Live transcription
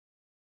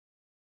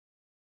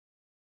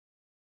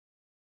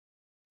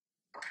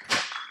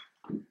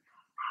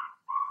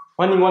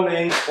欢迎光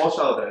临，多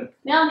少人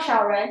？2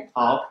少人。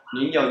好，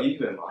您有1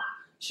元吗？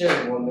是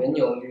我们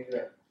有1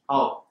元。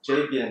好，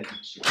这边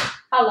请。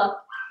好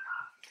了，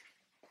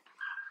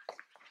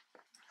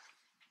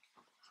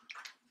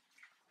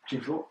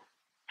请坐。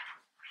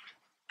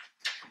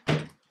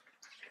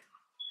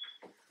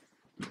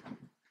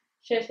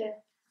谢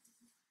谢。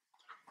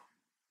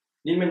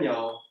你们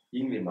有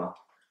饮料吗？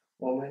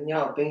我们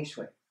要冰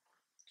水。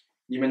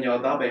你们要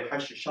大杯还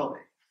是小杯？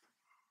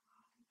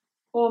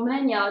我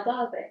们要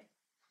大杯。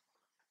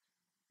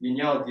你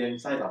要点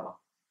菜单吗？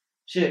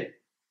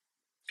是。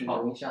请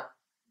等一下。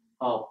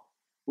好，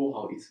不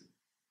好意思。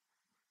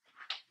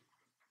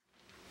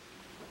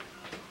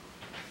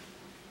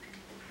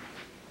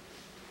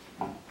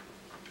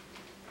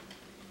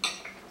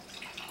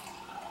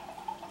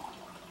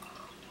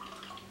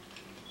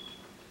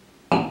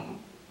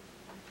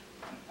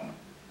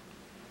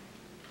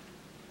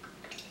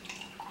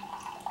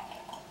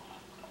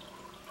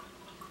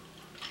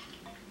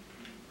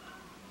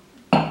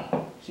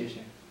谢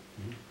谢。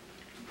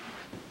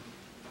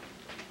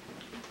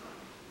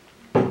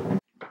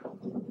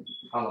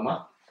好了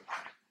吗？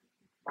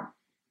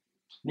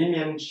你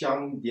们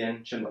想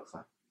点什么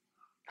菜？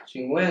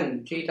请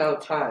问这道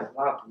菜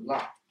辣不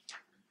辣？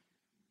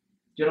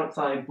这道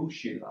菜不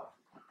是辣。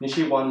你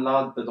喜欢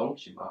辣的东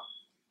西吗？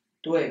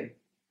对，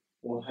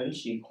我很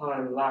喜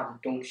欢辣的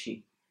东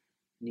西。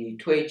你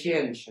推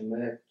荐什么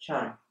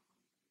菜？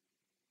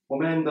我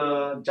们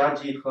的炸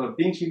鸡和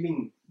冰淇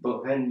淋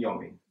都很有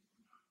名。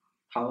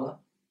好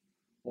了，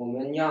我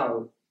们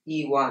要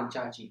1碗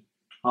炸鸡。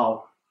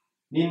好，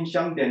您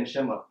想点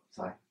什么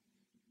菜？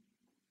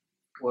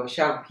我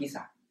想披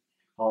萨。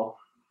好，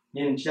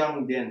您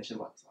想点什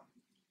么菜？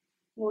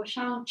我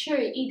想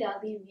吃意大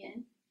利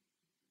面。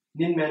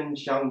你们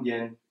想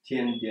点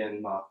甜点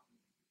吗？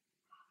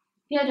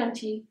别生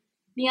气，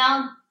你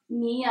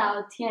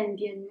要甜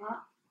点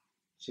吗？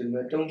什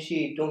么东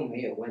西都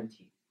没有问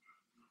题。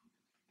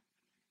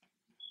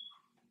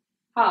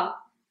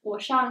好，我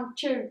想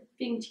吃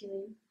冰淇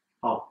淋。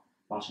好，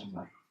马上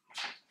来。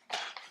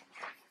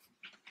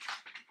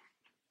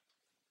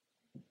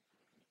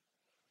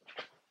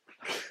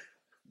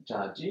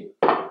炸鸡。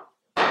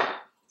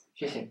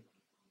谢谢。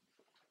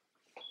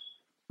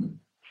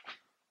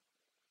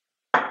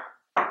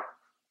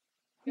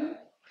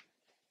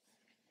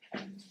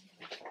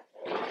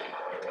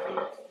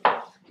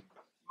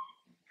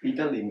意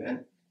大利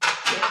面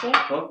谢谢。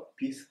和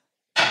披萨。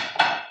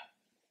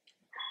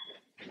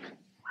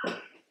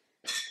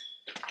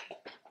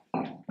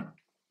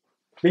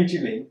冰淇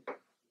淋。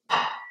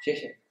谢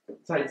谢。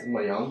菜怎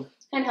么样？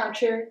很好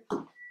吃。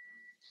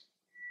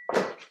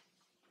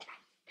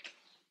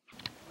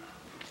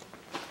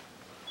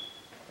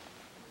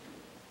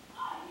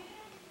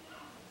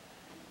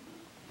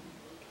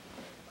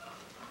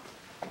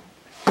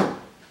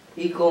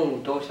一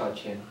共多少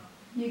钱？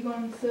一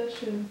共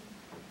43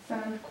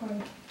块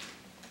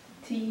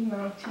7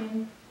毛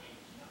钱。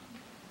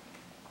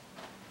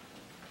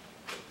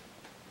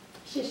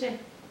谢谢。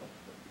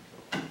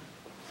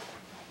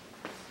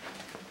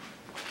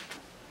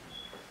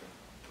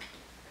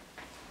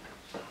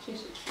谢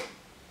谢。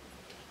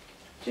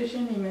谢谢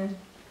你们。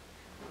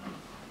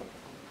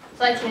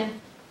再见。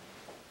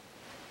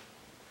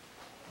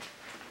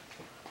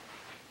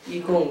一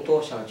共多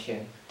少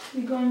钱？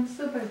一共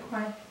400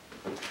块。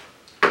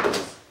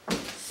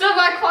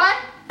400块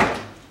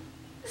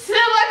？400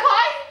块？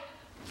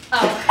哦。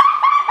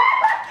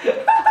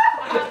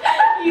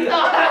你懂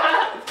了？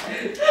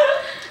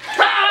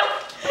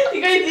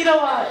你可以记得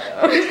吗？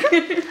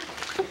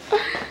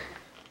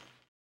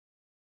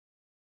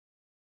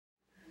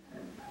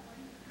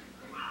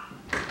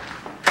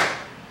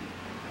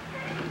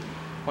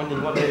欢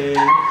迎光临。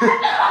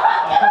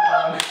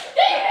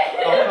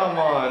Oh, come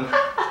on.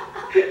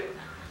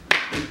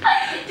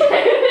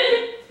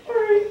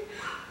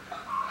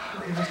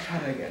 Okay, let's try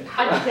that again.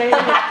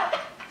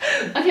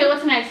 Okay,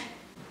 what's next?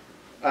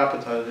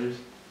 Appetizers.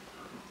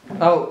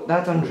 Oh,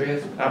 that's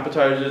Andrea's.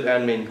 Appetizers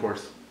and main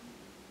course.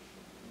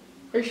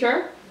 Are you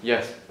sure?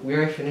 Yes. We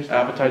already finished.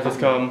 Appetizers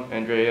come,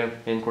 Andrea.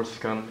 Main courses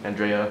come,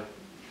 Andrea.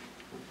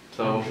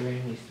 So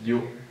Andrea needs to be you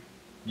here.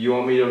 you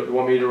want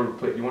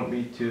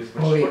me to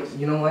switch? Oh wait, sports?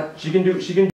 you know what? She can